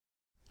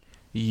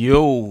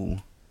Yo,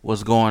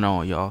 what's going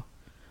on, y'all?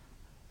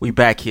 We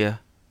back here.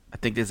 I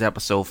think this is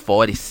episode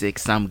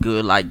 46, something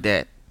good like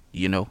that,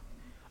 you know.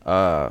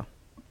 Uh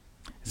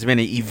it's been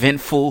an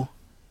eventful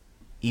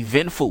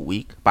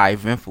week. By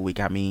eventful week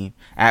I mean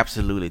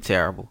absolutely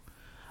terrible.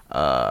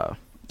 Uh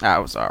I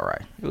was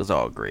alright. It was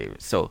all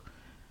great. So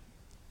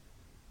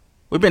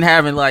we've been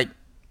having like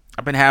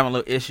I've been having a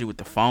little issue with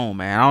the phone,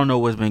 man. I don't know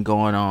what's been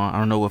going on. I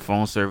don't know what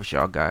phone service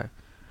y'all got.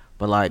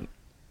 But like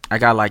I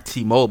got like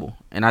T-Mobile,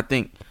 and I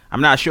think I'm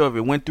not sure if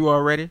it went through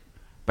already,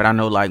 but I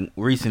know like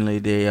recently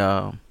they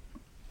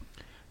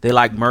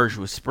like merged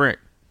with Sprint,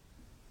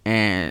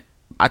 and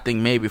I think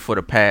maybe for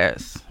the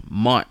past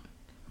month,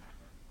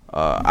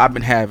 I've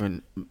been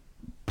having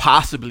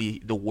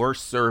possibly the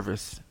worst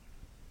service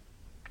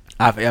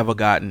I've ever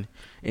gotten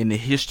in the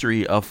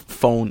history of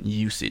phone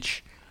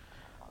usage.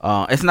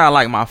 It's not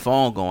like my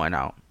phone going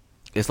out.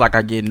 It's like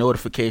I get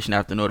notification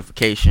after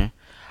notification.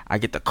 I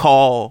get the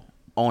call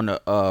on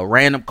the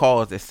random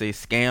calls that say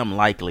scam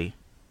likely.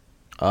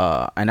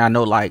 And I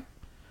know like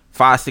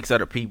 5, 6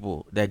 other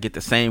people that get the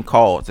same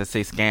calls that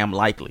say scam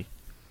likely.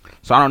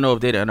 So I don't know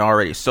if they done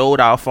already sold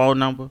our phone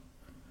number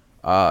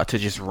to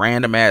just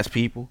random ass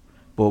people.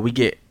 But we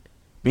get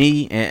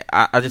me and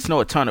I just know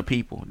a ton of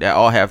people that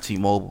all have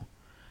T-Mobile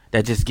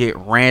that just get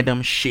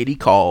random shitty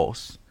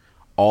calls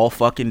all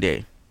fucking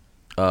day.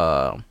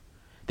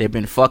 They've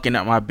been fucking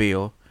up my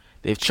bill.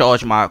 They've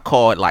charged my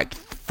card like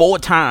 4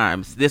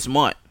 times this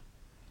month.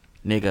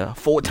 Nigga,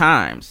 4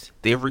 times.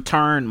 They've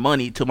returned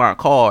money to my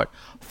card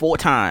 4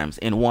 times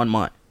in 1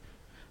 month.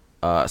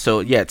 So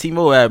yeah,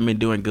 T-Mobile haven't been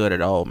doing good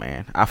at all,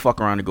 man. I fuck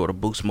around and go to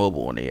Boost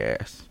Mobile on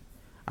their ass.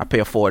 I pay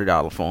a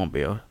 $40 phone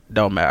bill.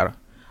 Don't matter.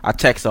 I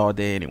text all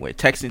day anyway.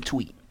 Text and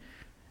tweet.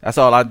 That's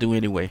all I do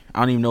anyway.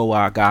 I don't even know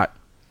why I got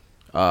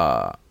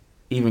a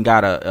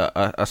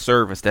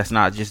service that's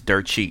not just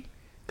dirt cheap.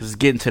 Cause it's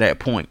getting to that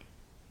point,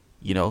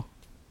 you know.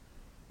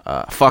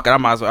 Fuck it. I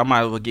might as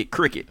well get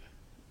Cricket.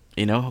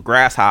 You know,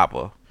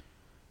 Grasshopper,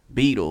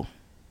 Beetle,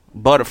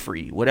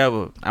 Butterfree,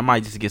 whatever. I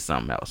might just get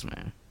something else,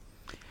 man.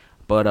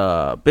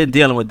 But been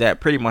dealing with that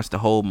pretty much the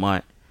whole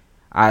month.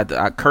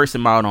 I cursed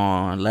him out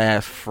on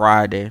last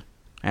Friday.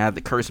 I had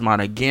to curse him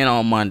out again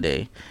on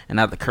Monday, and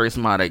I had to curse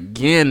him out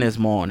again this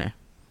morning.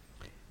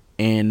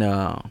 And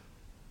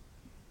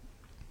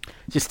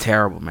just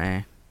terrible,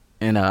 man.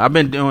 And I've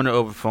been doing the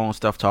over phone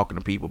stuff, talking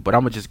to people, but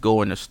I'm gonna just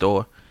go in the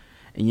store,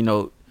 and you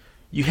know,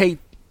 you hate.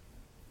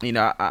 You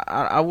know,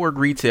 I worked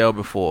retail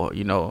before,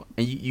 you know,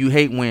 and you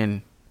hate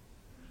when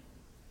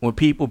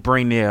people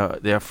bring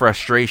their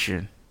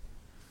frustration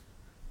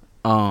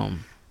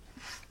from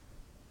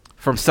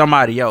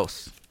somebody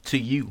else to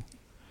you.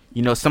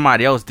 You know,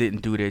 somebody else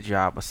didn't do their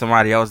job, or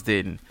somebody else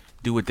didn't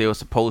do what they were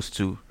supposed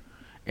to,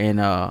 and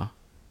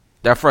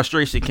that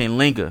frustration can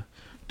linger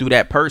through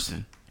that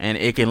person, and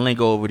it can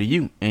linger over to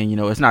you. And you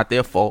know, it's not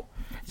their fault.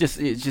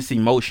 It's just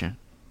emotion.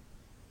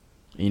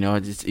 You know,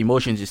 just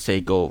emotions just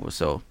take over.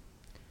 So.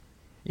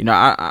 You know,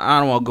 I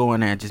don't want to go in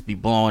there and just be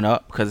blowing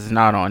up because it's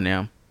not on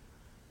them.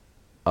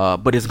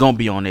 But it's going to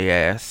be on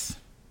their ass.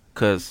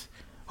 Because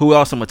who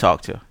else I'm going to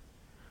talk to?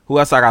 Who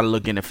else I got to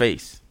look in the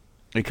face?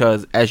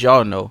 Because as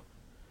y'all know,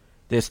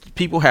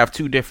 people have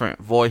 2 different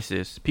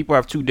voices. People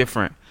have 2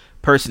 different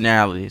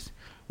personalities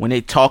when they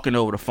talking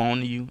over the phone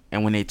to you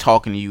and when they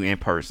talking to you in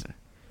person.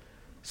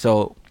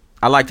 So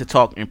I like to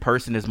talk in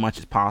person as much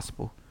as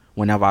possible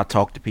whenever I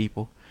talk to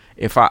people.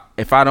 If I'm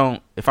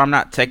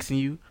not texting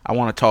you, I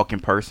want to talk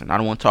in person. I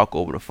don't want to talk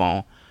over the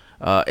phone.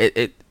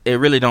 It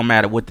really don't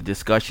matter what the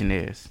discussion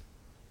is.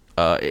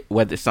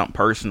 Whether it's something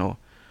personal,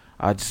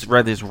 just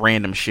rather it's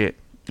random shit.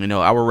 You know,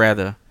 I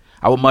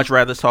would much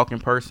rather talk in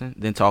person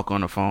than talk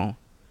on the phone.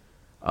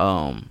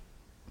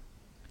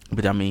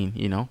 But I mean,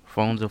 you know,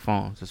 phones are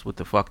phones. That's what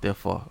the fuck they're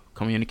for.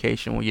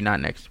 Communication when you're not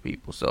next to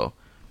people. So,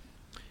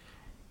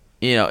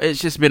 you know,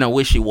 it's just been a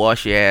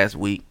wishy-washy ass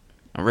week.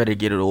 I'm ready to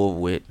get it over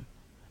with.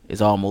 It's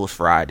almost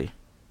Friday.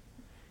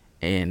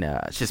 And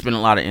it's just been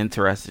a lot of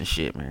interesting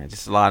shit, man.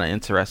 Just a lot of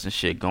interesting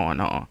shit going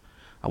on.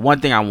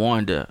 One thing I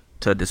wanted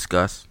to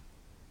discuss.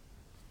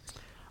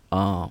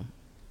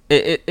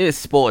 It is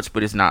sports,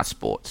 but it's not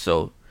sports.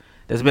 So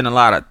there's been a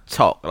lot of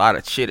talk, a lot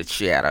of chitter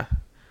chatter,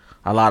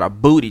 a lot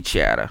of booty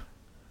chatter.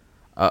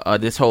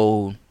 This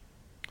whole,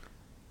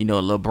 you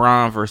know,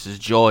 LeBron versus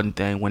Jordan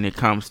thing when it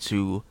comes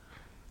to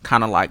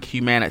kind of like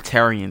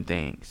humanitarian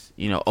things.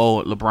 You know,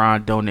 oh,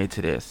 LeBron donated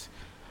to this.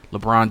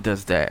 LeBron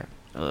does that.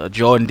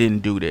 Jordan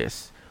didn't do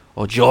this.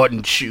 Or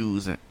Jordan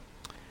shoes.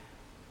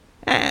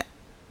 And,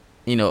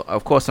 you know,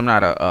 of course I'm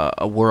not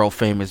a world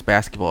famous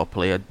basketball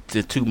player.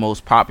 The 2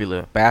 most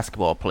popular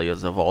basketball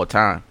players of all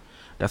time.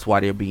 That's why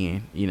they're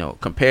being, you know,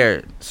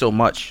 compared so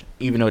much.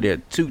 Even though they're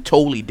 2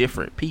 totally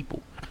different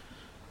people.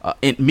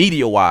 In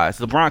media wise,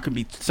 LeBron could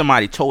be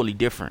somebody totally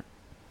different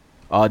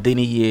than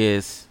he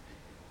is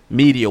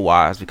media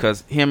wise.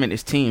 Because him and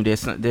his team,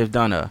 they've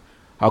done a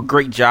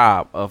great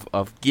job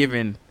of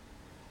giving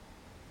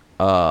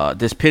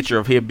this picture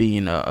of him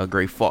being a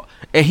great fall.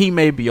 And he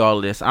may be all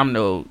of this. I'm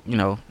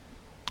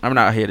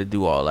not here to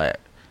do all that.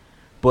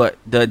 But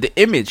the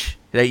image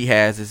that he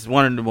has is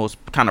one of the most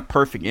kind of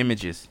perfect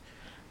images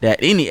that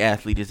any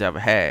athlete has ever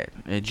had.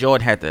 And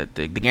Jordan had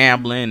the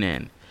gambling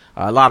and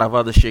a lot of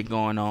other shit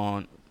going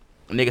on.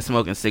 Niggas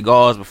smoking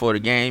cigars before the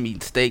game,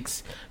 eating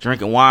steaks,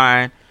 drinking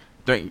wine,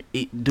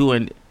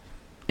 doing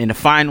in the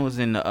finals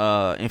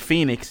in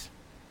Phoenix.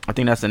 I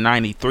think that's the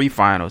 '93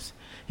 finals.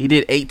 He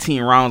did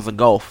 18 rounds of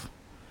golf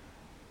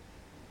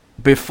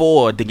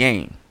before the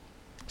game.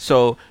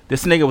 So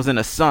this nigga was in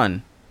the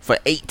sun for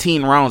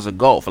 18 rounds of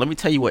golf. Let me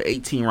tell you what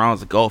 18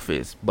 rounds of golf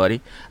is,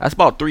 buddy. That's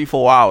about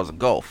 3-4 hours of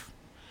golf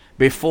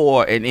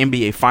before an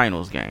NBA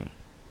Finals game.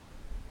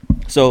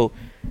 So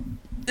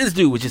this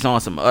dude was just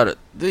on some other.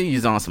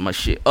 He's on some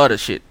other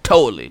shit,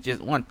 totally,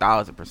 just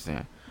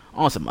 1,000%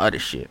 on some other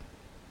shit.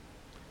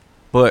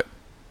 But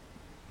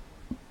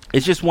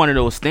it's just one of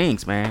those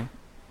things, man.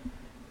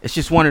 It's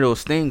just one of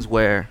those things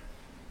where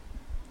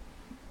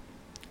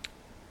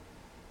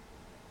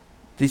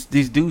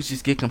these dudes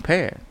just get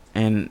compared,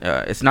 and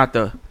it's not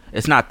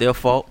their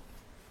fault.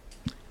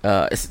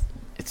 It's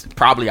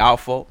probably our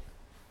fault.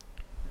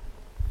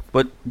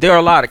 But there are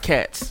a lot of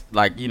cats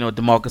like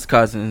DeMarcus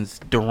Cousins,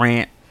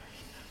 Durant,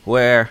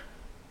 where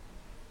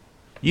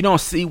you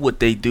don't see what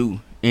they do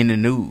in the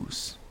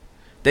news.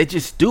 They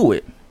just do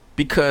it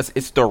because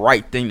it's the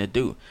right thing to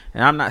do.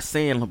 And I'm not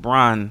saying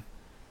LeBron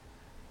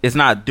is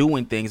not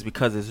doing things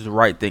because it's the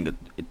right thing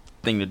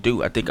to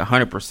do. I think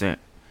 100%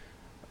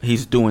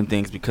 he's doing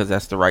things because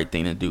that's the right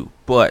thing to do.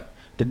 But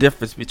the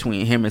difference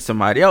between him and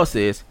somebody else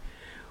is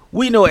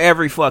we know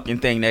every fucking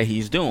thing that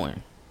he's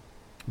doing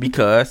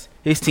because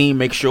his team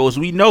makes sure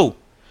we know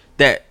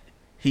that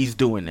he's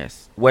doing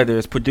this. Whether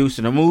it's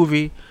producing a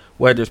movie,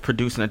 whether it's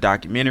producing a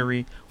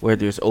documentary,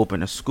 whether it's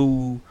opening a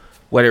school,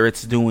 whether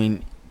it's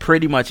doing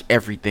pretty much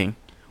everything.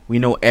 We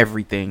know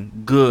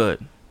everything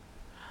good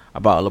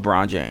about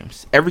LeBron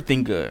James.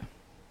 Everything good.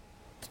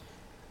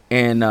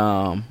 And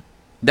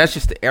that's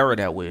just the era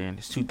that we're in.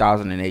 It's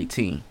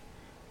 2018.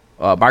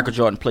 Michael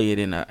Jordan played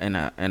in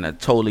a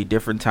totally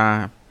different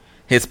time.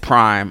 His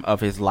prime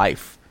of his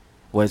life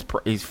was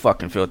he's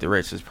fucking filthy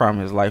rich. His prime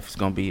of his life is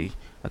gonna be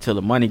until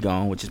the money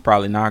gone, which is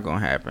probably not gonna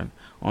happen,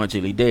 or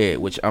until he dead,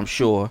 which I'm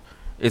sure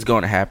is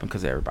gonna happen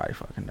because everybody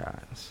fucking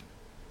dies.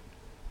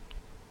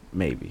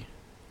 Maybe.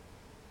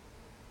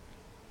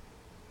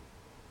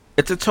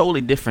 It's a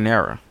totally different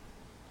era.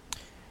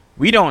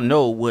 We don't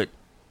know what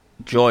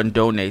Jordan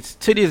donates.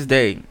 To this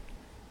day,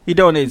 he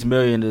donates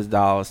millions of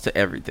dollars to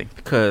everything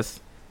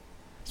because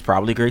it's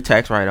probably great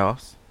tax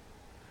write-offs.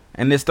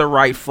 And it's the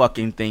right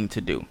fucking thing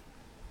to do.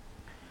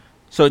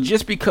 So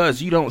just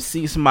because you don't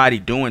see somebody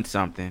doing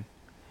something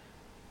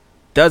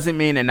doesn't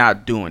mean they're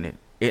not doing it.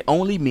 It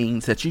only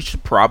means that you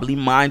should probably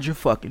mind your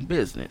fucking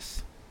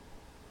business.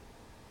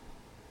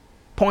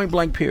 Point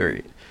blank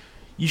period.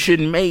 You should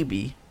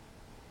maybe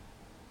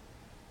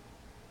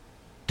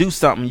do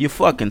something your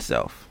fucking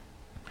self.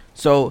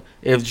 So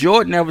if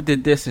Jordan never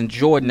did this and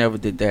Jordan never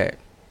did that,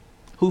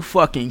 who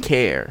fucking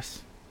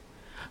cares?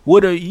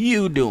 What are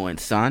you doing,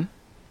 son?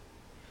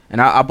 And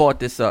I brought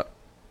this up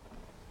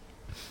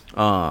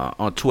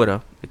on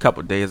Twitter a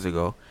couple days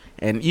ago.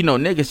 And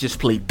niggas just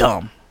play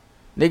dumb.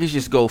 Niggas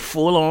just go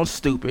full on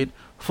stupid,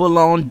 full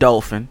on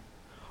dolphin.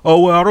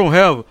 Oh well, I don't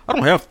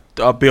have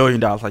 $1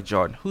 billion like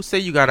Jordan. Who say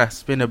you gotta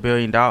spend $1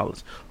 billion?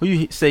 Who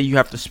you say you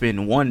have to spend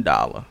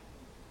 $1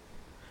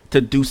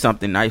 to do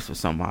something nice for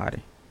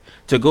somebody?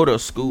 To go to a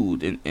school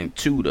and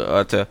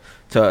tutor, to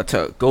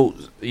go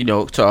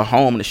to a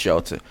homeless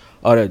shelter,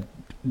 or to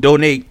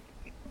donate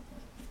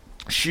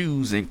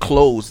shoes and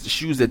clothes, the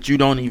shoes that you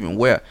don't even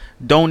wear,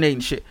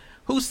 donating shit.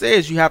 Who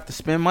says you have to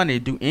spend money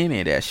to do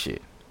any of that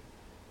shit?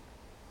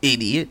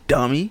 Idiot,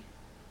 dummy.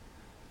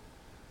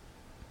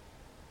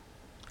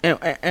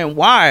 And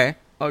why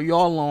are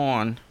y'all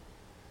on?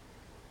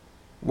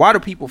 Why do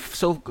people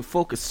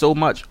focus so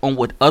much on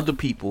what other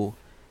people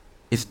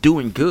is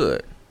doing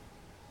good?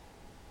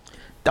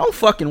 Don't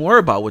fucking worry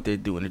about what they're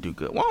doing to do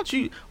good. Why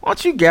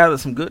don't you gather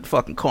some good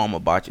fucking karma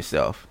about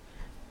yourself,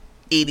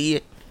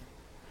 idiot,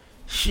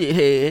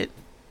 shithead.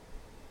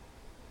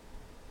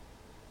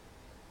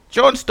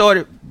 Jordan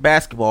started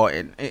basketball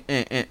in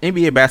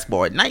NBA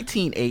basketball in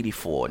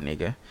 1984,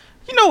 nigga.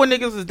 You know what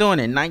niggas was doing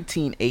in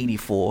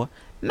 1984?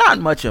 Not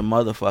much of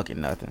motherfucking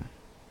nothing.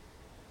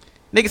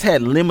 Niggas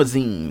had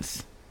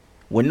limousines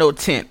with no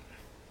tent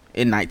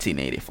in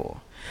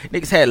 1984.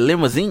 Niggas had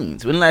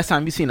limousines. When the last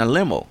time you seen a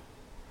limo?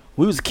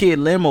 We was a kid,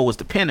 limo was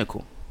the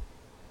pinnacle.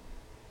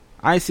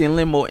 I ain't seen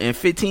limo in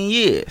 15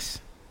 years.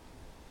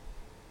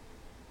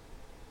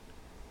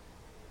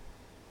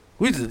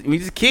 We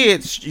just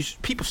kids.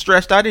 People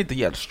stretched out into.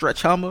 You had a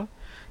stretch Hummer.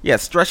 Yeah,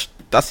 stretch.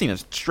 I seen a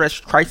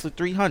stretch Chrysler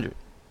 300.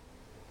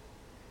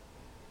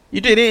 You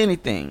did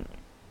anything,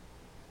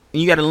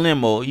 and you got a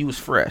limo. You was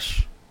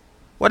fresh.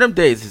 Well, them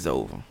days is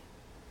over.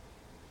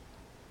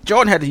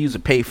 Jordan had to use a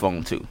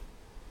payphone too,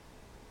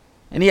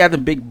 and he had the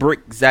big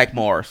brick Zach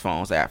Morris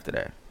phones after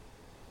that.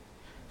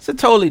 It's a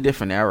totally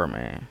different era,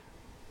 man.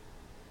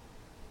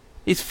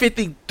 He's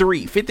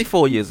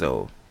 54 years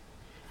old.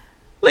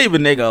 Leave a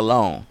nigga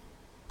alone.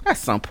 At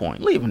some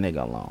point, leave a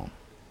nigga alone.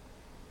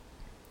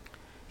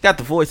 Got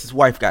divorced. His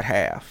wife got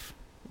half.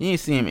 You ain't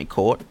see him in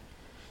court.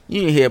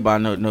 You ain't hear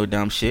about no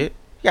dumb shit.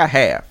 He got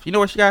half. You know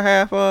what she got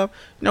half of?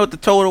 You know what the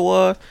total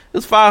was? It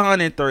was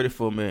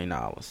 $534 million.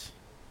 Now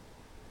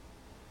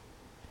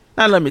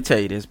let me tell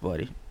you this,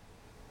 buddy.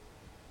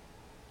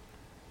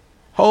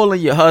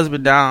 Holding your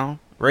husband down,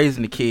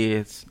 raising the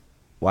kids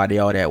while they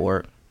all at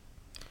work.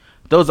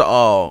 Those are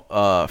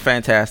all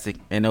fantastic,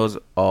 and those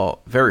are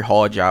all very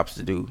hard jobs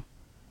to do.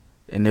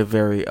 And they're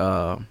very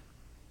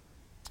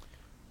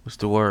what's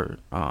the word?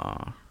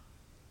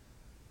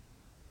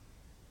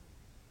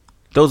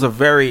 Those are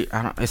very.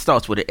 It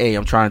starts with an A.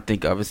 I'm trying to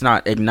think of. It's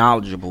not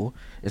acknowledgeable.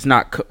 It's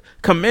not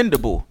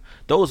commendable.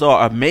 Those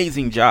are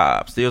amazing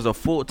jobs. Those are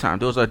full time.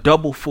 Those are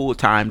double full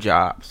time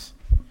jobs.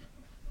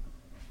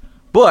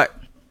 But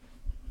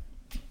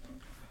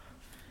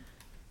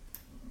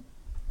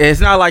it's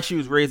not like she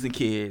was raising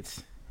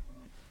kids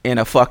in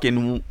a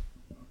fucking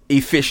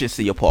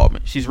efficiency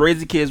apartment. She's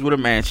raising kids with a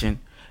mansion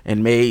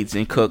and maids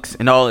and cooks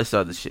and all this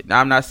other shit. Now,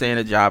 I'm not saying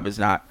the job is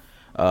not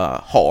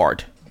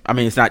hard. I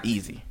mean, it's not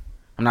easy.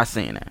 I'm not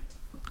saying that.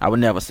 I would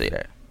never say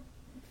that.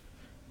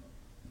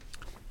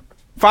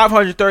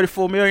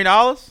 $534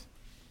 million?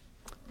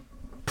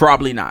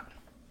 Probably not.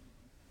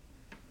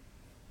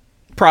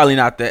 Probably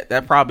not that.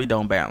 That probably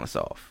don't balance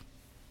off.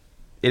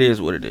 It is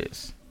what it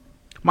is.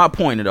 My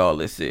point in all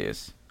this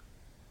is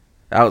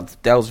that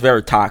was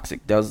very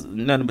toxic. That was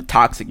nothing but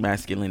toxic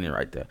masculinity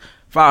right there.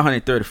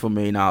 $534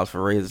 million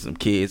for raising some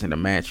kids in a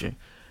mansion.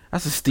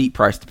 That's a steep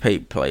price to pay,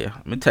 player.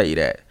 Let me tell you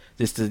that.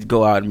 Just to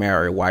go out and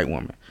marry a white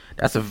woman.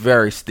 That's a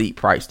very steep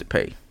price to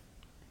pay.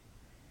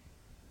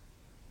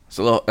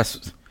 So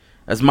that's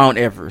Mount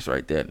Everest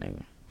right there,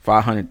 nigga.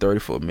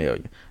 $534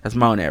 million. That's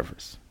Mount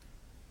Everest.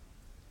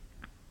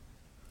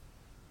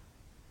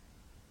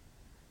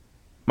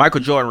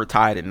 Michael Jordan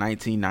retired in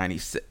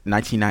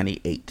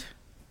 1998.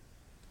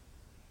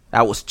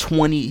 That was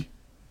 20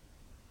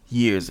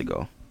 years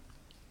ago.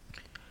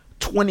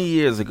 20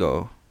 years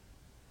ago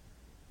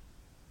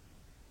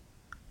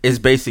is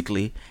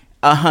basically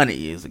 100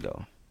 years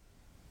ago.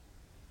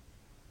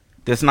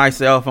 This nice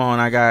cell phone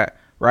I got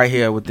right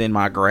here within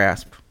my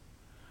grasp.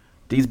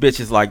 These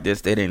bitches like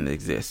this, they didn't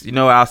exist. You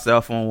know what our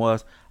cell phone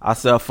was? Our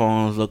cell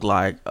phones look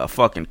like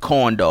fucking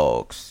corn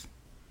dogs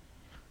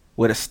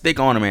with a stick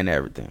on them and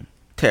everything.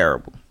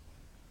 Terrible.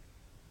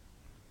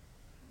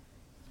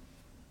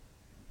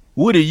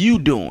 What are you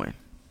doing?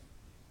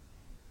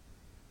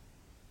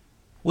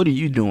 What are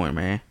you doing,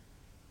 man?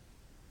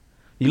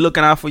 You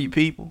looking out for your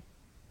people?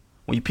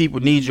 When your people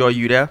need you, are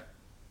you there?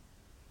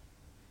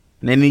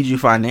 And they need you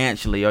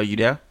financially, are you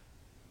there?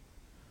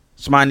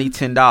 Somebody need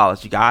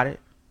 $10, you got it?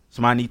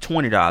 Somebody need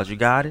 $20, you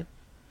got it?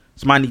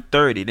 Somebody need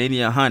 30, they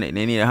need 100,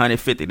 they need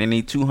 150, they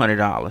need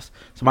 $200.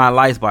 Somebody's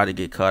life's about to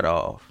get cut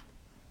off.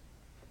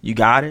 You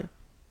got it?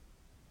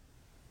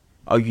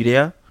 Are you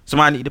there?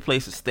 Somebody need a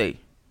place to stay.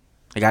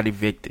 They got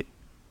evicted.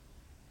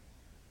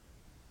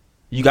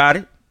 You got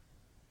it?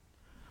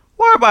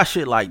 Worry about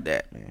shit like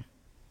that, man.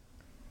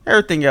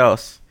 Everything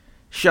else,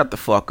 shut the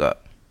fuck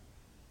up.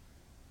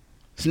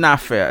 It's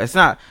not fair. It's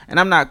not, and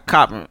I'm not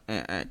copping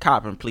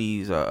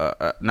please,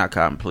 not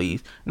copping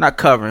please. I'm not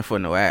covering for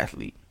no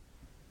athlete.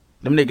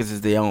 Them niggas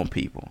is their own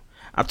people.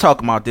 I'm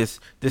talking about this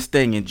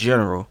thing in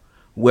general,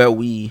 where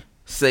we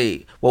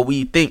say what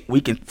we think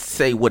we can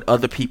say what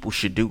other people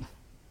should do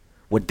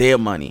with their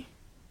money.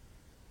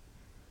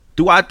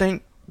 Do I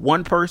think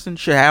one person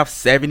should have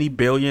 $70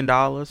 billion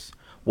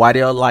while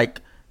there are like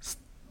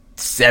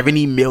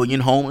 70 million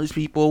homeless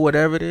people or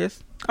whatever it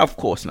is? Of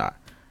course not.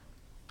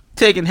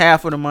 Taking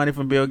half of the money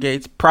from Bill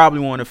Gates probably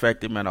won't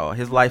affect him at all.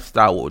 His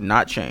lifestyle will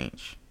not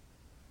change.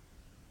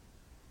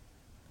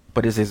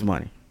 But it's his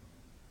money.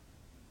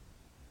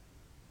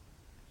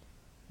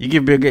 You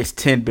give Bill Gates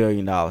 $10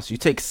 billion. You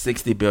take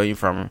 $60 billion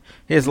from him.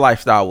 His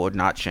lifestyle will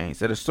not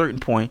change. At a certain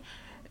point,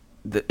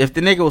 if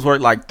the nigga was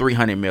worth like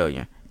 $300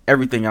 million,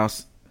 everything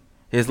else,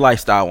 his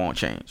lifestyle won't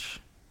change.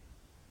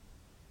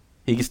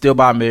 He can still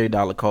buy $1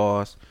 million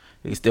cars.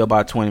 He can still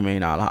buy $20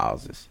 million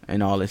houses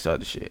and all this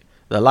other shit.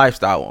 The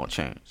lifestyle won't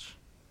change.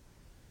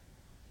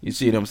 You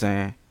see what I'm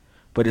saying?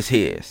 But it's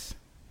his.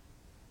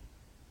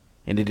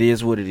 And it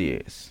is what it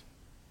is.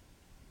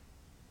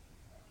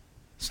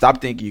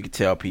 Stop thinking you can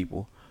tell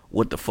people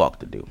what the fuck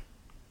to do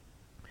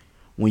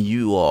when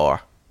you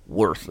are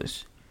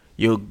worthless.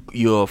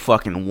 You're a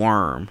fucking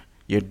worm.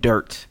 You're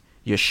dirt.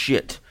 You're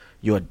shit.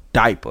 You're a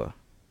diaper.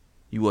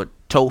 You a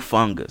toe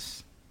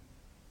fungus.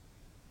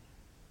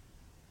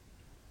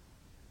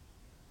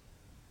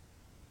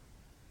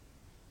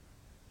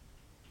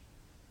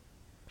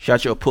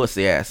 Shut your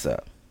pussy ass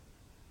up.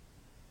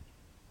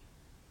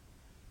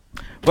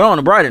 But on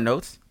the brighter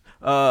notes,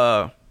 it's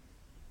a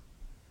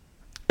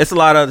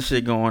lot of other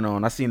shit going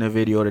on. I seen a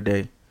video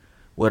today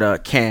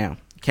with Cam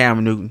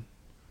Newton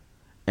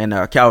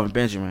and Calvin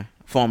Benjamin,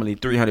 formerly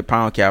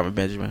 300-pound Calvin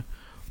Benjamin,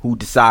 who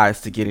decides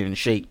to get in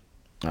shape.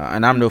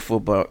 And I'm no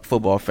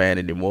football fan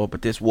anymore,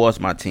 but this was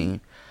my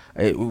team.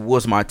 It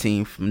was my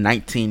team from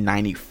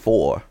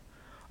 1994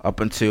 up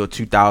until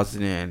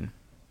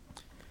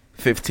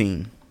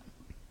 2015.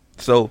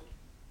 So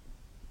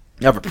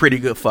You have a pretty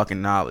good fucking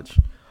knowledge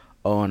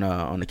on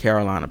the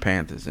Carolina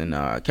Panthers. And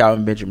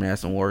Calvin Benjamin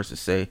has some words to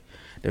say.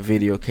 The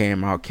video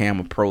came out.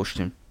 Cam approached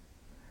him.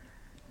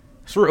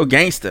 It's real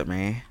gangster,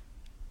 man.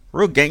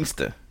 Real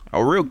gangster.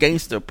 A real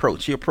gangster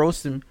approach. He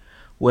approached him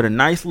with a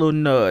nice little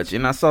nudge.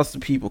 And I saw some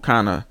people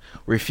kind of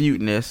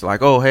refuting this.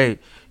 Like, oh, hey,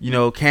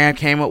 Cam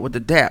came up with the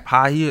dap.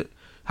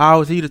 How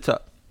was he the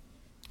tough?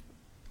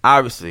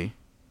 Obviously,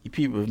 you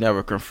people have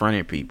never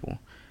confronted people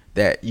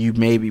that you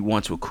maybe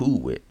once were cool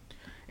with.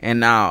 And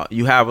now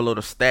you have a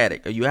little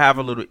static, or you have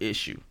a little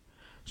issue.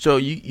 So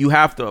you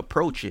have to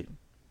approach it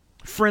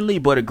friendly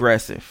but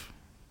aggressive.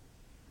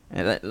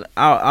 And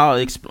I'll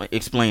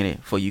explain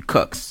it for you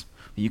cucks,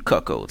 you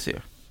cuckolds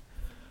here.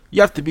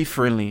 You have to be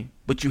friendly,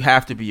 but you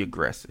have to be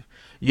aggressive.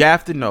 You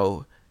have to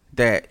know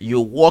that you're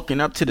walking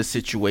up to the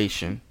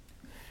situation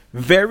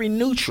very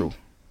neutral,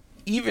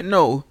 even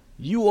though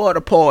you are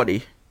the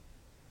party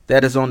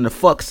that is on the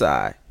fuck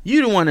side.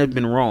 You the one that's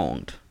been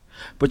wronged,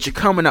 but you're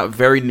coming up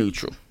very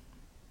neutral.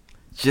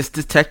 Just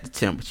to detect the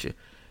temperature.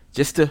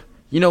 Just to,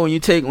 when you're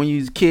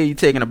a kid, you're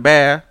taking a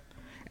bath,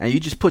 and you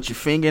just put your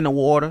finger in the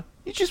water.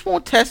 You just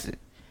won't test it.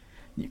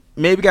 You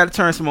maybe got to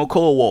turn some more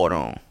cold water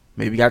on.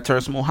 Maybe got to turn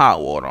some more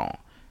hot water on.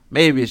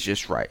 Maybe it's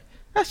just right.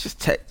 That's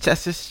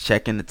just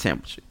checking the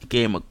temperature. You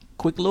gave him a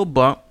quick little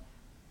bump.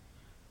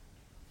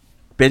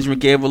 Benjamin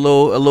gave a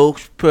little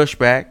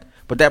pushback,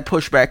 but that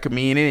pushback could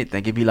mean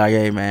anything. It'd be like,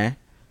 hey man,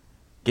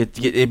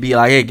 it'd be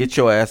like, hey, get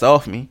your ass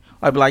off me.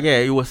 I'd be like,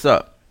 hey, what's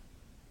up?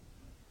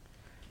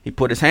 He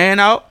put his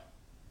hand out.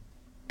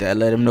 That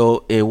let him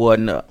know it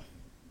wasn't up.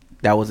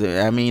 That was it.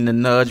 I mean, the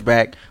nudge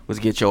back was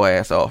get your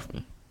ass off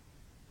me.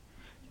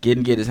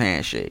 Get his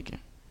hand shaking.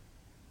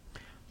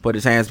 Put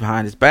his hands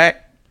behind his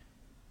back.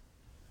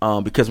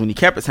 Because when he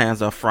kept his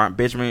hands up front,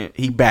 Benjamin,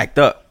 he backed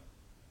up.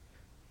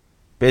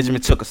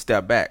 Benjamin took a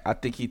step back. I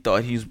think he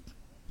thought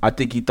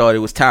it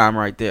was time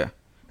right there.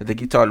 I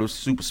think he thought it was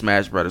Super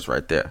Smash Brothers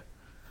right there.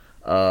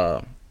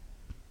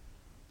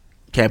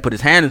 Can't put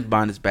his hands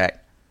behind his back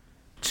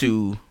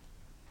to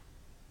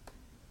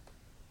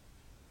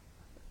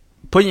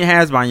putting your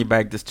hands behind your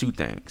back does two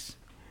things.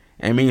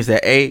 It means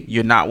that A,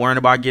 you're not worrying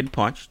about getting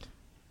punched.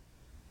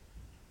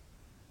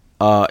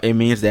 It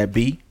means that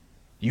B,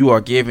 you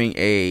are giving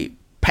a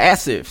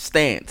passive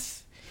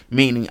stance,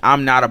 meaning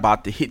I'm not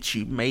about to hit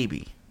you,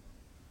 maybe.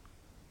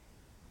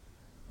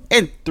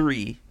 And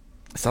 3,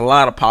 it's a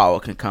lot of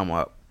power can come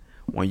up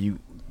when you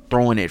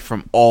throwing it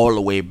from all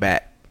the way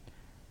back,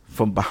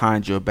 from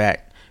behind your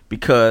back,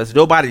 because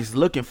nobody's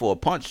looking for a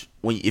punch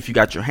if you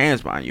got your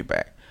hands behind your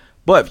back.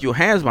 But if your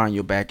hands behind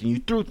your back and you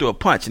threw a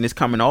punch and it's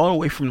coming all the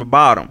way from the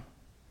bottom,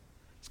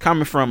 it's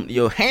coming from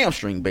your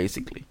hamstring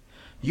basically,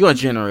 you're gonna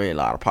generate a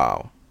lot of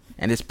power,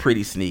 and it's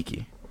pretty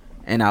sneaky.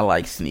 And I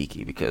like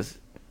sneaky because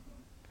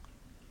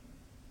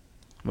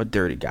I'm a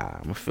dirty guy.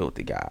 I'm a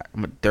filthy guy.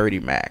 I'm a dirty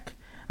Mac.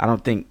 I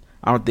don't think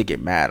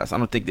it matters. I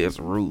don't think there's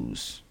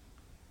rules.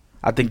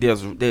 I think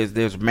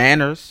there's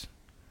manners,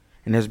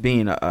 and there's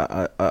being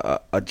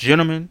a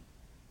gentleman.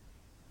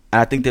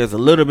 And I think there's a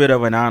little bit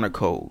of an honor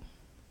code.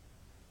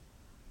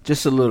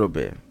 Just a little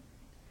bit.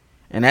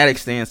 And that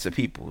extends to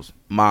people's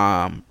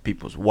mom,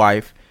 people's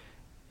wife,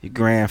 your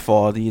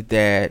grandfather, your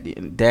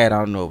dad. Dad, I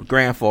don't know.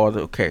 Grandfather,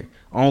 okay.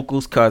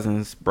 Uncles,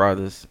 cousins,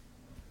 brothers.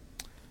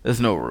 There's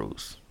no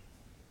rules.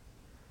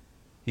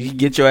 You can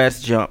get your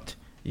ass jumped.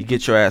 You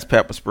get your ass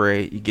pepper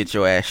sprayed. You get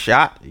your ass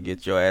shot. You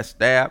get your ass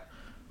stabbed.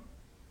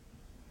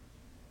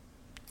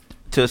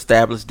 To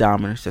establish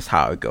dominance, that's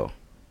how it go.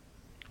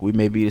 We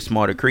may be the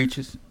smarter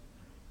creatures,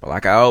 but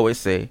like I always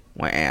say,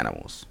 we're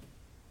animals.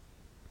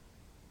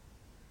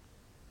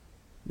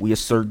 We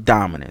assert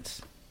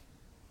dominance.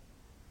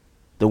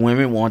 The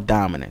women want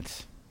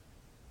dominance.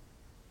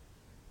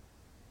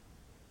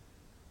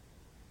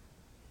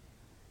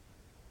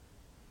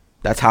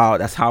 That's how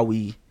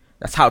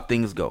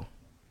things go.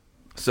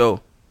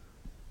 So,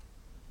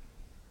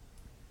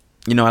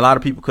 a lot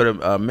of people could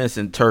have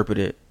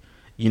misinterpreted,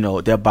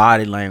 their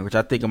body language.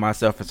 I think of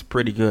myself as a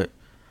pretty good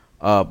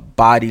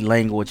body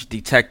language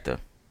detector.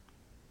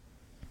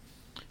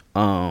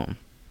 And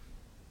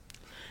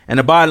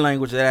the body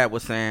language of that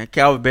was saying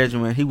Calvin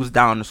Benjamin, he was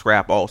down to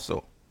scrap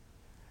also.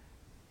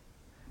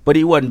 But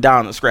he wasn't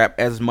down to scrap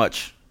as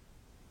much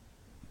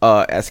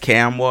as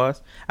Cam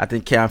was. I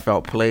think Cam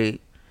felt played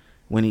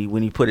when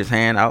he put his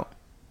hand out.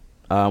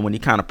 When he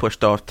kind of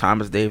pushed off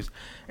Thomas Davis.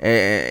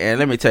 And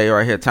let me tell you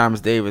right here,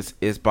 Thomas Davis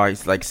is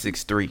like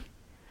 6'3".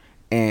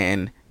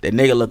 And the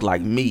nigga looked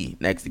like me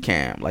next to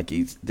Cam. Like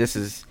it's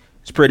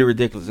pretty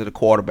ridiculous that the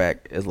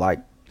quarterback is like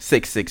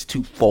 6'6",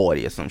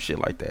 240 or some shit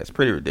like that. It's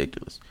pretty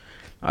ridiculous.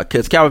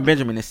 Because Calvin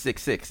Benjamin is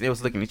 6'6". They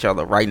was looking each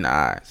other right in the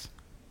eyes.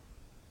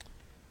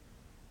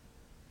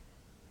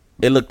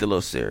 It looked a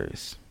little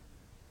serious.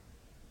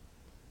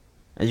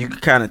 And you can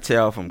kind of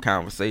tell from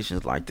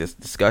conversations like this,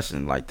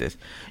 discussions like this,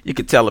 you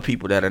can tell the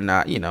people that are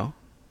not,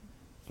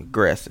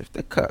 aggressive.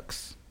 They're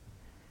cucks.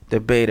 They're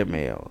beta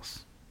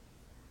males.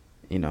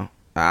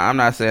 I'm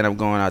not saying I'm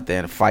going out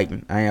there and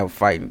fighting. I ain't ever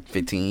fighting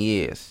 15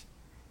 years.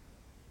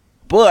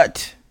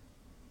 But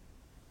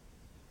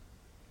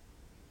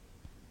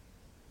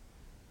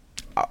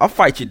I'll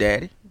fight your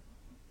daddy.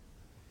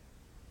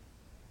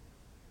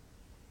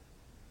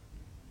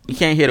 You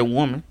can't hit a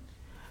woman.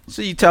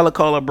 So you tell her,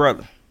 call her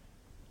brother.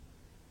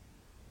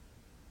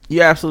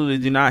 You absolutely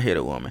do not hit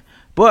a woman.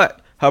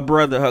 But her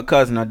brother, her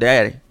cousin, her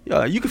daddy,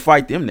 you can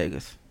fight them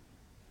niggas.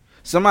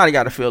 Somebody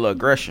got to feel the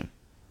aggression.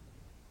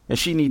 And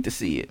she need to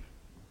see it.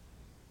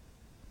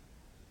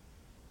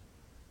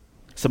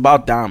 It's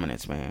about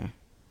dominance, man.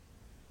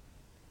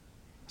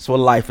 That's what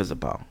life is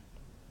about.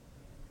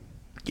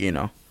 You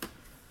know.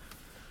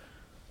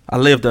 I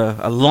lived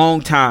a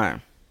long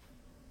time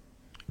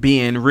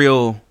being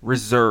real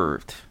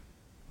reserved.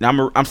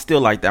 Now I'm still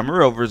like that. I'm a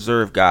real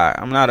reserved guy.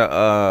 I'm not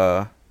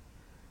I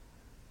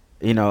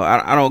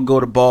don't go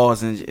to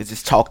bars and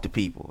just talk to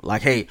people.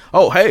 Like, hey,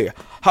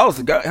 how's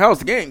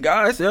the game,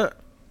 guys? Yeah.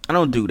 I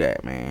don't do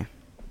that, man.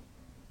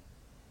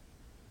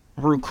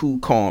 I'm real cool,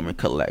 calm, and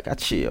collect. I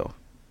chill.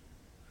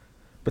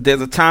 But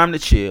there's a time to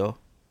chill,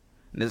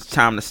 and there's a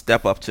time to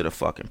step up to the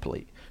fucking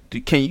plate.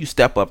 Can you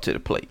step up to the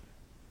plate?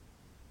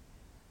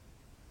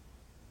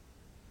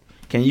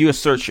 Can you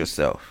assert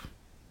yourself?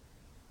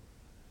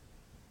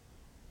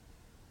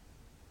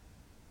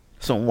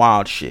 Some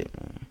wild shit,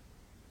 man.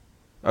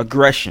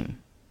 Aggression.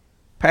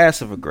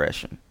 Passive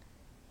aggression.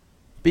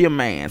 Be a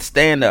man.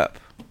 Stand up.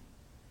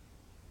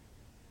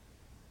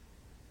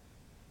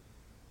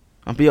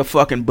 And be a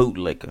fucking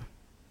bootlicker.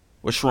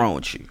 What's wrong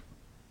with you?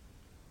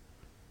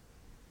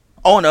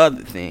 On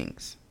other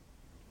things.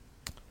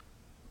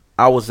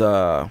 I was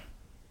talking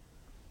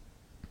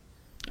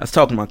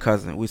to my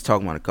cousin. We was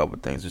talking about a couple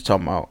of things. We was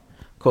talking about,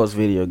 of course,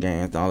 video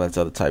games and all that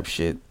other type of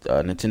shit.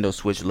 Nintendo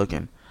Switch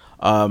looking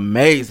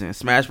amazing.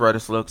 Smash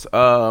Brothers looks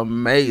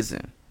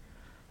amazing.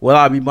 Will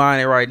I be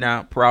buying it right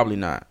now? Probably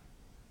not.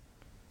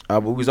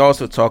 But we was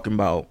also talking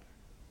about,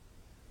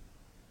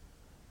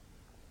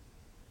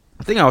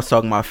 I think I was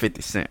talking about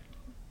 50 Cent.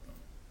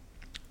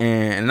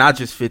 And not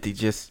just 50,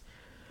 just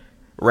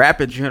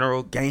rap in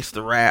general,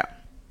 gangster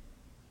rap,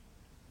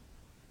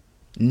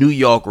 New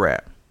York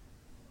rap.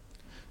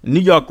 New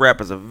York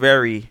rap is a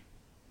very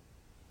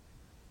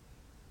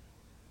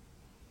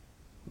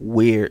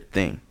weird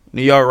thing.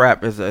 New York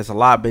rap is a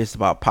lot based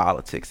about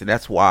politics, and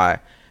that's why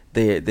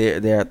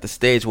they're at the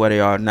stage where they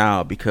are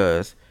now,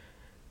 because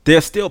they're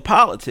still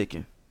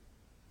politicking.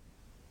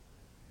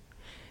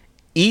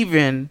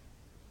 Even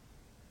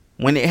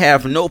when they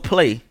have no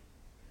play,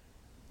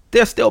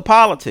 they're still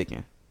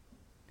politicking.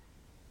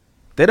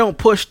 They don't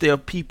push their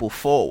people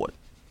forward,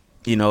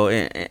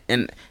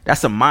 and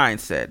that's a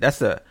mindset.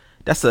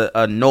 That's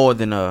a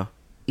northern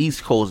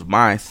East Coast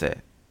mindset.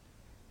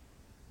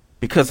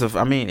 Because of,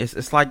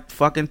 it's like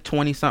fucking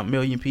 20-something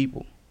million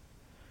people.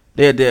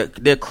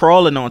 They're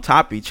crawling on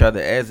top of each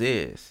other as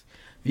is.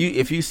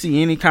 If you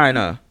see any kind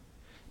of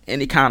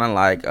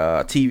like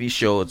TV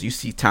shows, you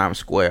see Times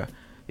Square.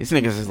 These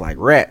niggas is like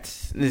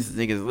rats. These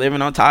niggas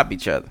living on top of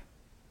each other.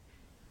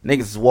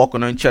 Niggas is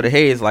walking on each other's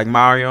heads like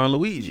Mario and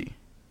Luigi.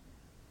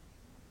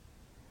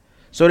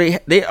 So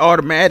they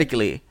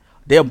automatically,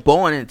 they're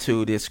born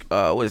into this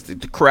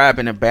the crab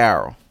in a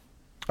barrel,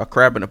 a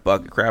crab in a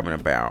bucket, crab in a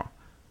barrel.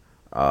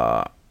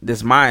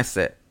 This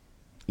mindset,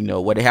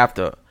 where they have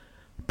to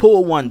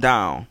pull one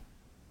down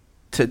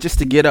to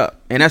get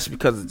up, and that's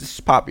because of this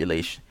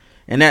population,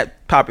 and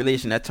that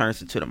population that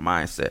turns into the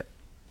mindset.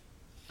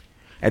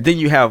 And then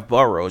you have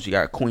boroughs. You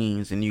got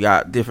Queens, and you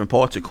got different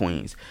parts of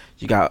Queens.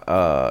 You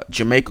got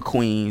Jamaica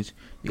Queens.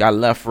 You got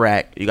Left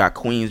Rack. You got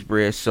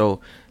Queensbridge.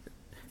 So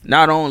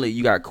not only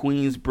you got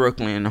Queens,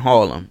 Brooklyn, and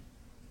Harlem,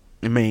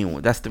 the main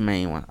one. That's the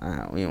main one.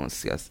 We don't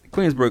discuss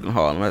Queens, Brooklyn,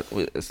 Harlem.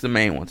 It's the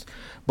main ones.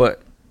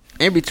 But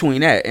in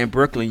between that, in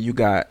Brooklyn, you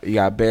got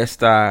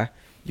Bed-Stuy.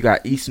 You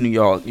got East New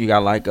York. You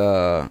got like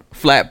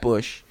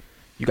Flatbush.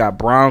 You got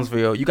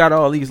Brownsville. You got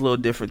all these little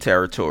different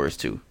territories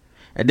too.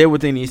 And then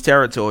within these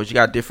territories, you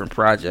got different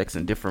projects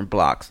and different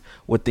blocks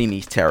within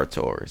these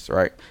territories,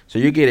 right? So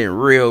you're getting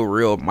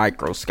real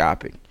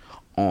microscopic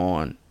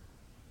on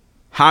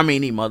how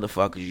many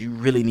motherfuckers you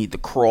really need to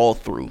crawl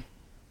through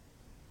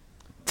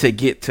to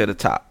get to the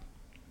top.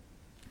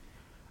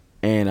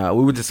 And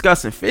we were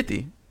discussing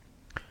 50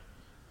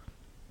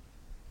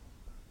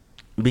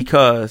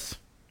 because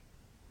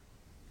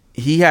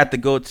he had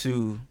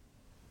to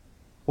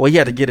he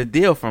had to get a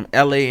deal from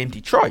LA and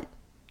Detroit.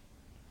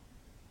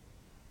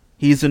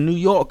 He's a New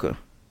Yorker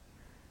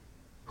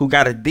who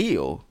got a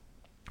deal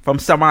from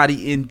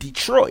somebody in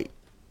Detroit.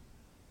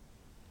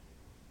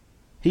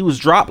 He was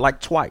dropped like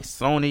twice.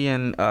 Sony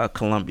and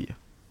Columbia.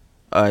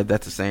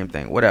 That's the same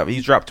thing. Whatever.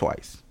 He's dropped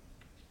twice.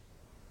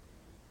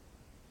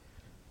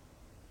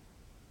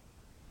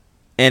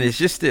 And it's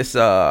just this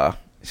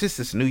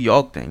New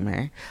York thing,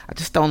 man. I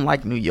just don't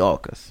like New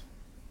Yorkers.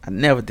 I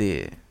never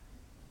did.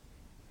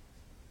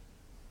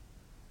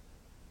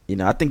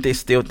 I think they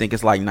still think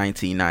it's like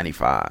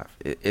 1995.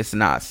 It's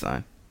not,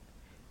 son.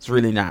 It's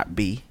really not,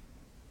 B.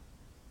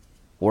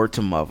 Word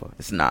to mother.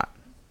 It's not.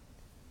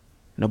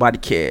 Nobody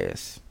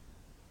cares.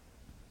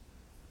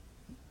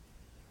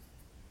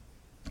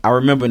 I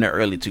remember in the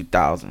early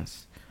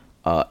 2000s,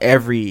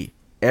 every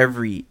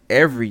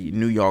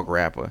New York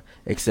rapper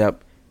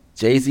except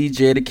Jay-Z,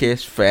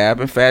 Jadakiss, Fab,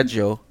 and Fat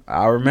Joe.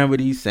 I remember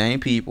these same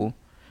people.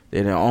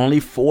 They're the only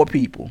 4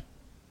 people.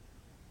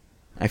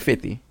 And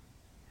 50.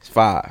 It's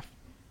 5.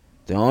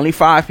 The only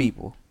 5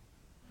 people.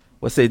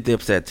 Let's say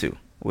Dipset 2.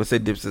 Let's say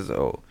Dipset's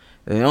old.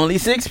 There's only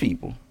 6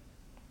 people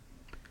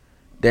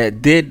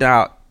that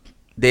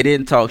they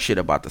didn't talk shit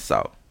about the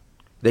South.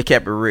 They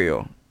kept it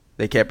real.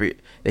 They kept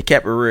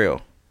it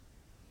real.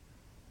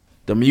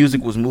 The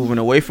music was moving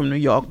away from New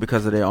York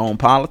because of their own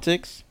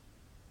politics.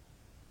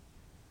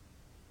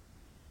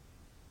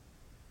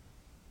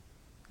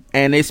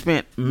 And they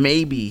spent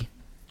maybe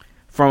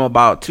from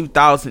about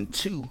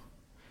 2002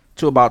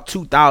 to about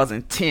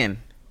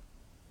 2010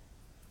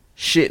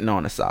 shitting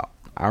on the South.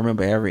 I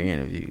remember every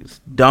interview.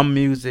 Dumb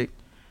music.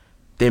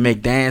 They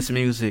make dance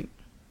music.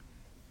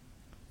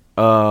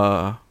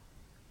 Hip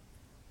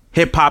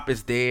hop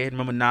is dead.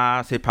 Remember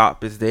Nas? Hip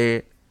hop is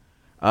dead.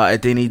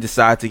 And then he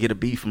decided to get a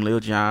beat from Lil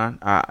Jon.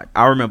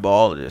 I remember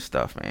all of this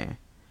stuff, man.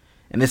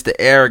 And it's the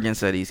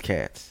arrogance of these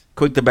cats.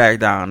 Quick to Back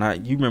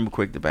Down. You remember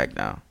Quick to Back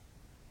Down.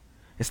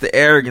 It's the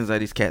arrogance of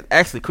these cats.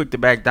 Actually, Quick to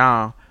Back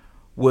Down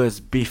was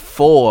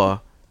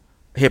before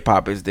Hip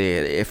Hop is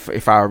Dead,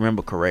 if I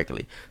remember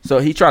correctly. So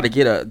he tried to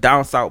get a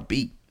down south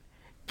beat.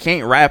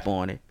 Can't rap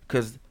on it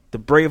because the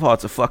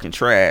Bravehearts are fucking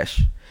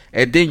trash.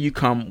 And then you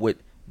come with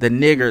the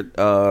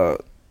nigger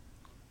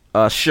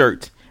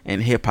shirt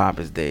and Hip Hop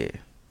is Dead.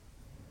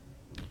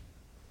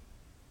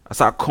 That's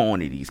how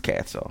corny these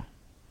cats are.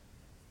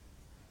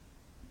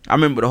 I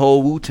remember the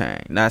whole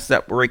Wu-Tang. Now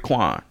except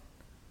Raekwon.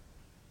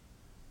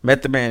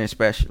 Method Man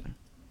especially.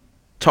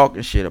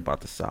 Talking shit about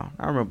the South.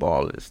 I remember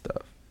all of this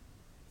stuff.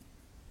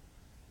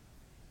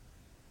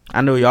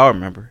 I know y'all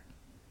remember.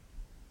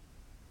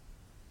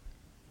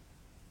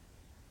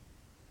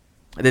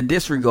 The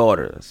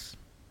disregarders.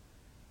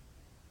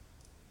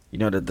 You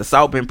know, the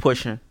South been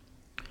pushing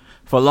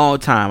for a long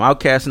time.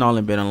 Outkast and all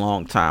have been a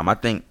long time. I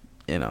think,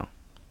 you know,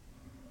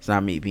 it's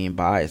not me being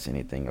biased or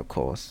anything, of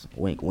course.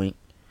 Wink, wink.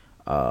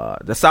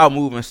 The South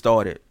movement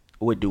started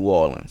with New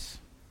Orleans.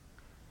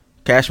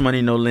 Cash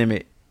Money, No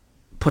Limit.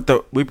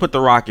 We put the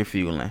rocket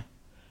fuel in.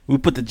 We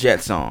put the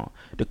jets on.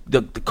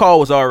 The car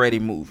was already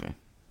moving.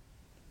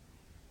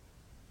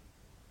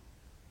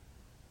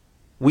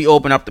 We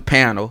opened up the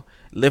panel,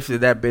 lifted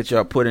that bitch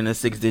up, put in a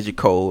 6-digit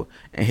code,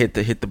 and hit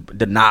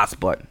the NOS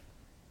button.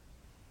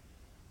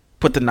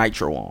 Put the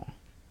nitro on.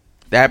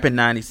 That happened in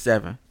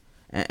 97.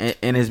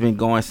 And it's been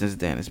going since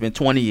then. It's been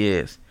 20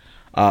 years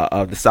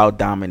of the South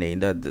dominating.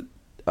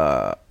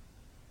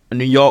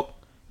 New York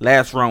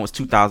last run was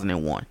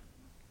 2001.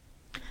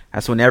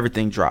 That's when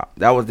everything dropped.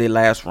 That was their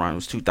last run. It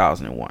was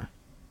 2001.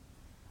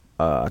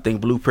 I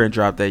think Blueprint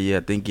dropped that year.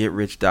 I think Get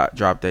Rich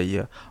dropped that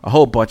year. A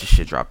whole bunch of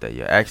shit dropped that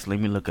year. Actually,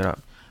 let me look it up.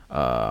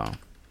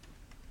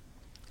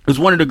 It was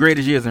one of the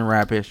greatest years in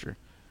rap history.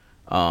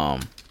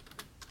 It's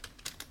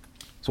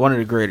one of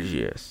the greatest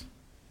years.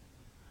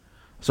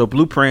 So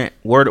Blueprint,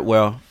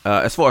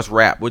 as far as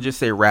rap, we'll just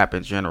say rap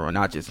in general,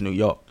 not just New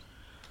York.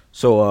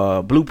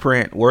 So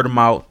Blueprint, Word of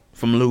Mouth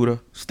from Luda,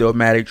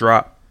 Stillmatic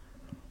drop.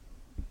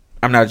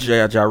 I'm not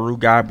a Ja Rule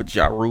guy, but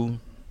Ja Rule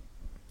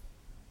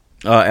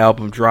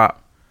album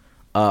drop.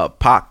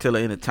 Pac Till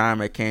the End of Time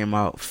that came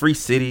out. Free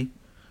City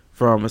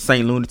from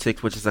Saint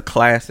Lunatics, which is a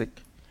classic.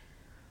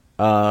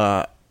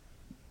 The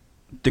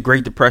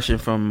Great Depression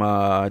from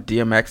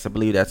DMX, I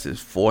believe that's his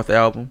 4th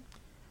album.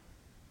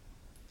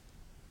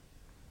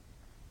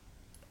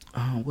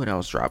 What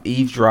else dropped?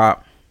 Eve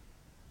drop.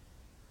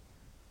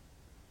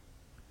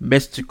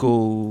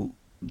 Mystical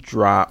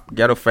drop.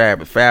 Ghetto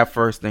Fab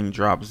first thing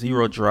drop.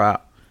 Zero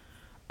drop.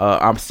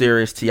 I'm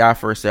Serious, T.I.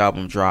 first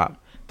album drop.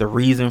 The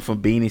Reason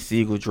from Beanie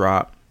Siegel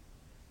drop.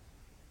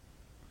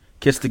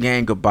 Kiss the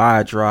Gang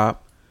Goodbye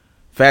drop.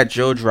 Fat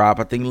Joe drop.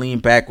 I think Lean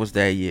Back was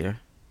that year.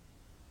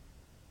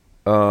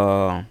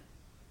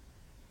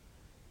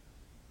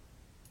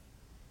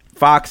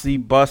 Foxy,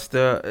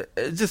 Buster.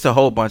 It's just a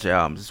whole bunch of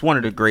albums. It's one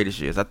of the greatest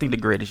years. I think the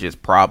greatest year is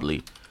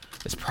probably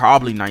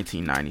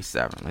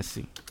 1997. Let's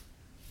see.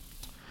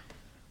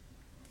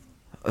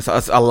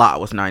 A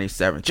lot was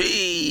 97.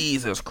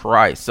 Jesus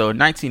Christ. So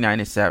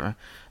 1997,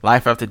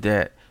 Life After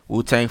Death,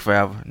 Wu-Tang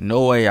Forever,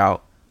 No Way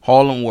Out,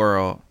 Harlem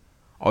World,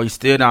 Are You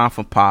Still Down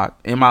from Pac,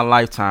 In My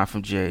Lifetime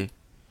from Jay,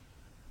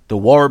 The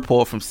War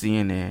Report from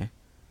CNN,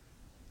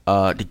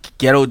 the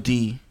Ghetto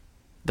D,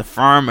 the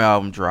Firm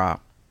album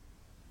drop,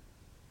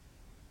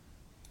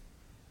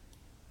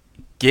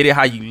 Get It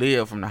How You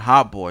Live from the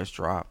Hot Boys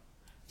drop.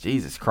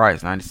 Jesus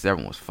Christ,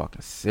 97 was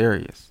fucking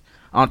serious.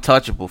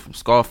 Untouchable from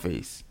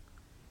Scarface.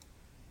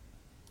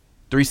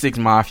 3-6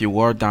 Mafia,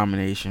 World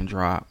Domination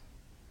drop.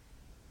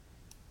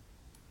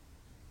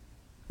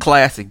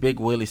 Classic, Big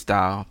Willie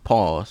Style,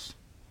 Pause.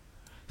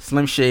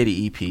 Slim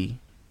Shady EP.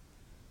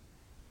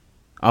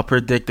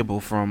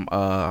 Unpredictable from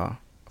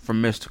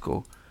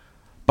Mystical.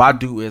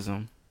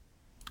 Baduism.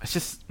 It's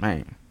just,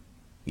 man,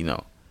 you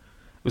know,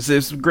 it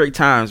was some great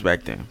times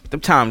back then. But them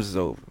times is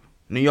over.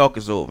 New York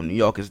is over. New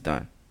York is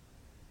done.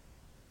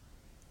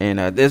 And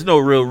there's no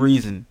real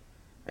reason.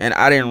 And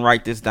I didn't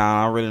write this down.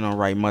 I really don't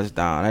write much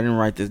down. I didn't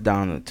write this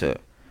down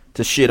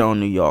to shit on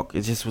New York.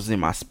 It just was in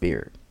my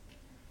spirit.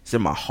 It's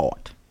in my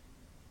heart.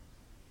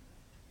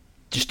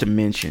 Just to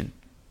mention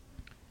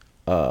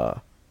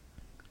how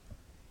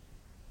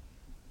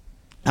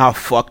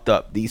fucked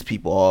up these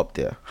people are up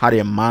there. How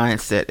their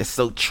mindset is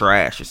so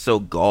trash. It's so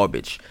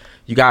garbage.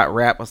 You got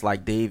rappers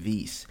like Dave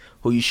East,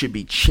 who you should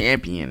be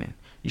championing.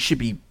 You should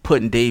be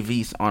putting Dave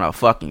East on a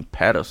fucking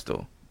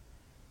pedestal.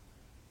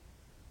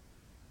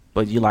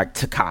 But you like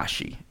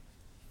Tekashi,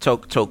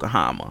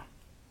 Tokahama.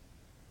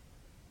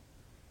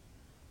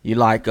 You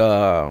like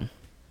I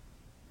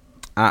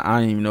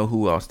don't even know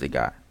who else they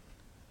got.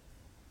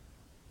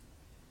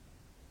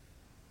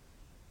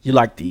 You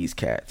like these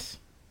cats.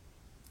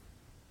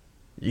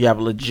 You have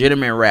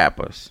legitimate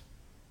rappers.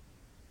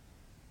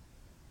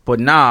 But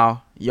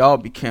now y'all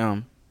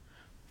become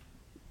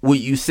what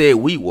you said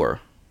we were.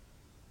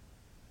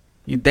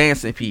 You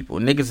dancing people.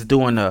 Niggas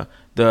doing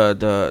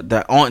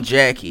the Aunt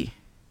Jackie.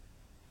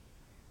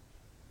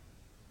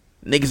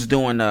 Niggas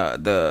doing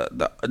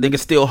the niggas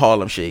still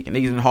Harlem shaking.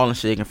 Niggas been Harlem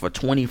shaking for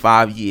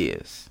 25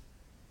 years.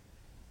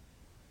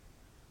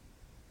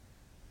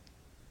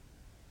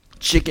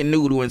 Chicken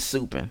noodle and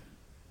souping.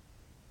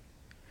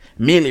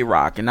 Millie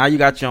rock. And now you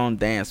got your own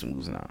dance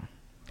moves now.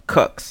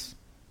 Cucks.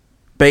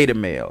 Beta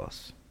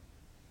males.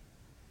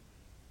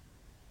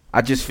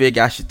 I just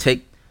figure I should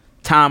take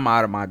time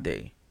out of my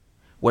day.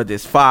 Whether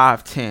it's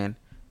 5, 10,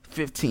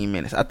 15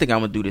 minutes. I think I'm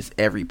going to do this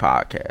every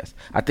podcast.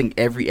 I think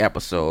every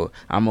episode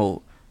I'm going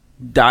to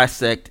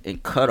dissect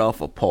and cut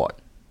off a part.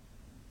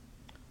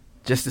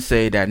 Just to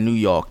say that New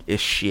York is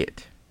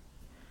shit.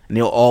 And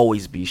they'll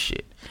always be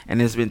shit. And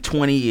there's been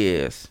 20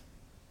 years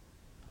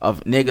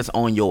of niggas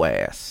on your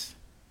ass.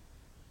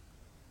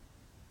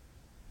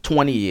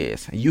 20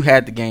 years. And you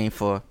had the game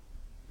for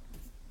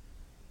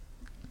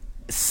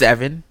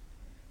 7.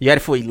 You had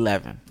it for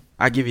 11.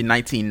 I'll give you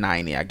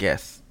 1990, I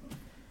guess.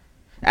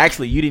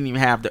 Actually, you didn't even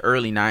have the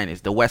early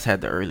 90s. The West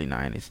had the early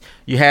 90s.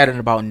 You had it in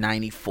about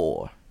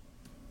 94.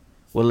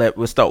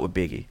 We'll start with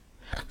Biggie.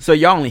 So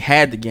y'all only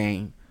had the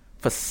game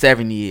for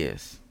 7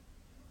 years.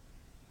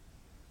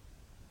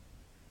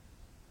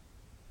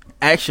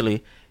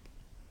 Actually,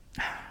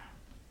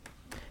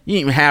 you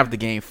didn't even have the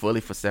game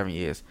fully for 7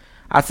 years.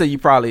 I'd say you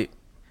probably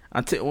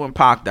until when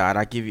Pac died.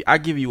 I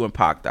give you when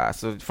Pac died.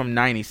 So from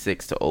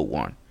 96 to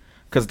 01.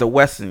 Because the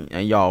West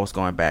and y'all was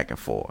going back and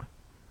forth.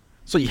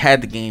 So you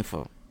had the game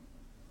for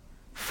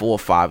 4 or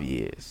 5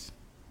 years.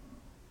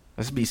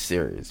 Let's be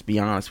serious. Be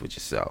honest with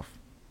yourself.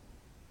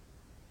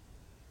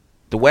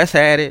 The West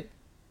had it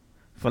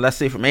for, let's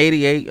say, from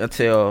 88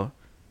 until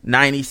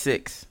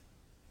 96.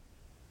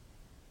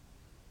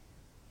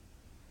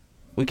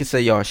 We can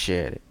say y'all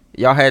shared it.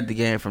 Y'all had the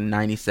game from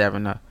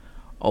 97 to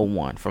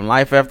 01. From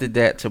Life After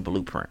That to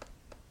Blueprint.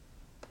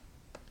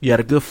 You had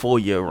a good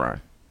 4-year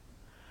run.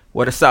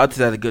 Well, the South has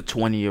had a good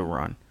 20-year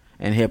run.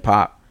 And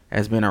hip-hop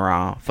has been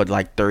around for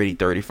like 30,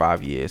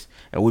 35 years.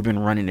 And we've been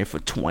running it for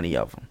 20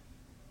 of them.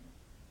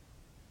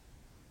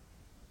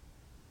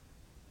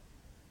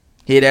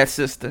 Hear that,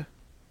 sister?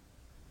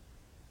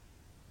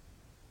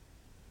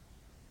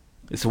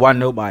 It's why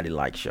nobody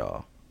likes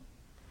y'all.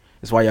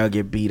 It's why y'all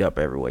get beat up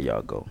everywhere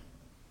y'all go.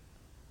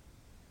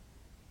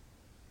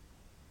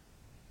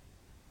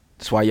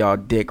 That's why y'all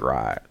dick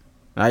ride.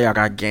 Now y'all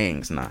got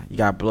gangs now. You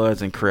got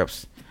Bloods and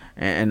Crips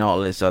and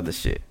all this other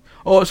shit.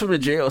 Oh, it's from the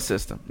jail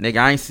system. Nigga,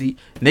 I ain't see...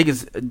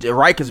 Niggas...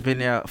 Riker's been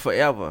there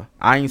forever.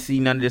 I ain't see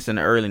none of this in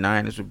the early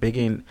 90s. But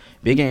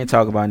Big ain't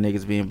talk about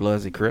niggas being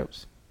Bloods and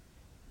Crips.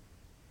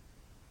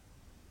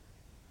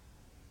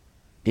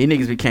 These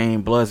niggas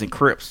became Bloods and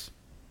Crips.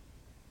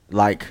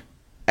 Like,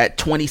 at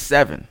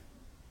 27.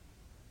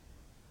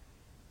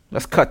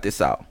 Let's cut this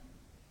out.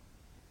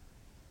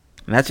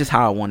 And that's just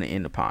how I want to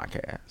end the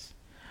podcast.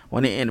 I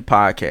want to end the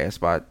podcast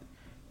by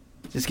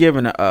just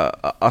giving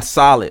a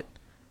solid,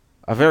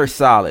 a very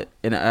solid,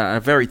 and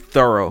a very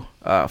thorough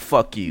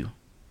fuck you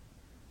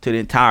to the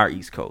entire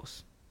East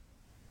Coast.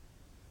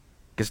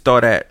 Can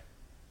start at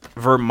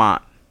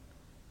Vermont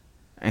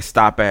and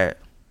stop at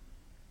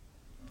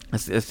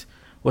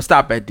we'll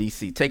stop at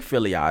DC. Take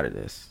Philly out of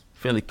this.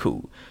 Philly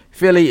cool.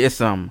 Philly is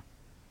some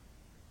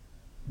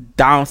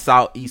down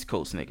south East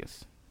Coast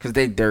niggas. Cause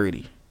they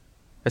dirty.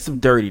 There's some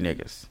dirty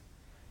niggas.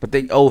 But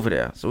they over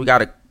there. So we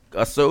gotta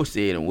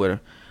associate them with them.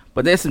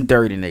 But there's some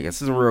dirty niggas.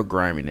 Some real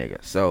grimy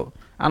niggas. So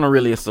I don't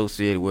really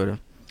associate with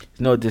them.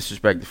 There's no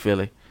disrespect to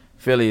Philly.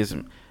 Philly is...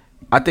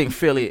 I think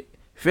Philly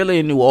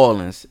and New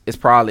Orleans is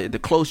probably the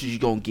closest you're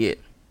gonna get.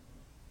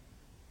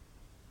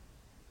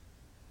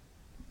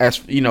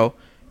 As you know,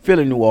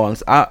 Philly, New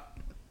Orleans, I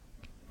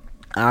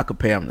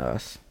compare them to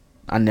us.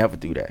 I never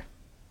do that.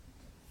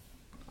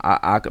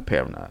 I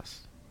compare them to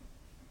us.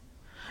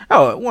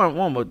 Oh,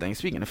 one more thing.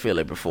 Speaking of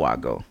Philly, before I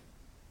go,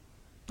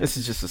 this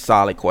is just a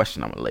solid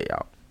question I'm gonna lay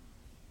out.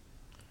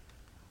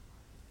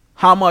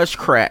 How much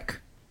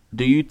crack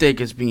do you think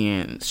is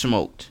being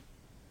smoked?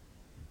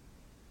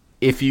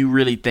 If you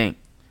really think,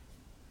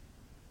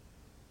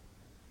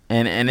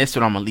 and this is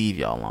what I'm gonna leave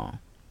y'all on.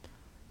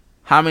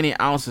 How many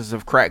ounces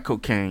of crack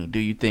cocaine do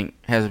you think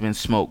has been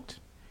smoked?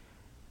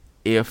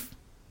 If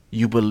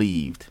you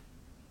believed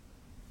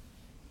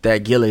that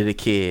Gilly the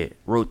Kid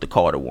wrote the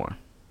Carter one.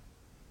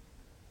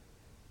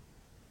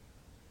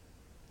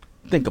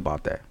 Think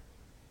about that.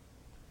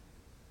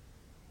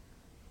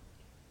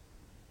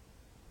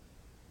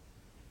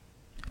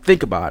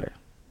 Think about it.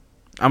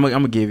 I'm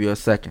gonna give you a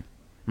second.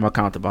 I'm gonna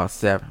count to about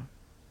 7.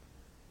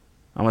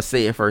 I'm gonna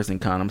say it first and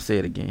count. I'm gonna say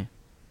it again.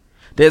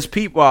 There's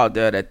people out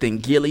there that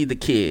think Gilly the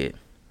Kid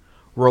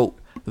wrote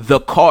the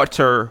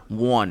Carter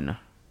 1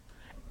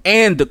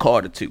 and the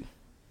Carter 2.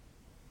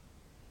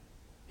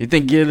 You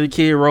think Gilly the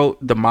Kid wrote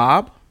the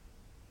Mob?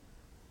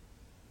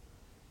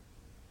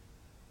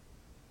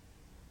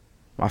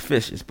 My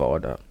fish is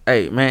balled up.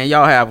 Hey, man,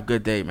 y'all have a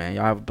good day, man.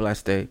 Y'all have a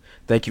blessed day.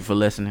 Thank you for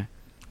listening.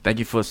 Thank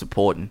you for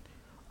supporting.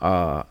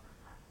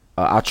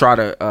 I'll try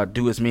to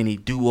do as many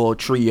duo,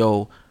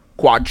 trio,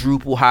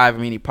 quadruple, however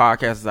many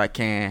podcasts as I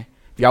can.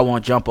 If y'all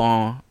want to jump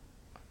on,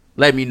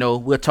 let me know.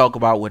 We'll talk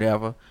about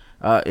whatever.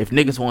 If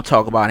niggas want to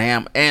talk about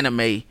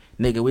anime,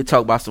 nigga, we'll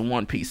talk about some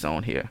One Piece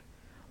on here.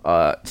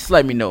 Just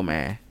let me know,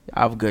 man.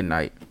 Have a good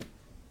night.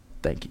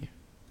 Thank you.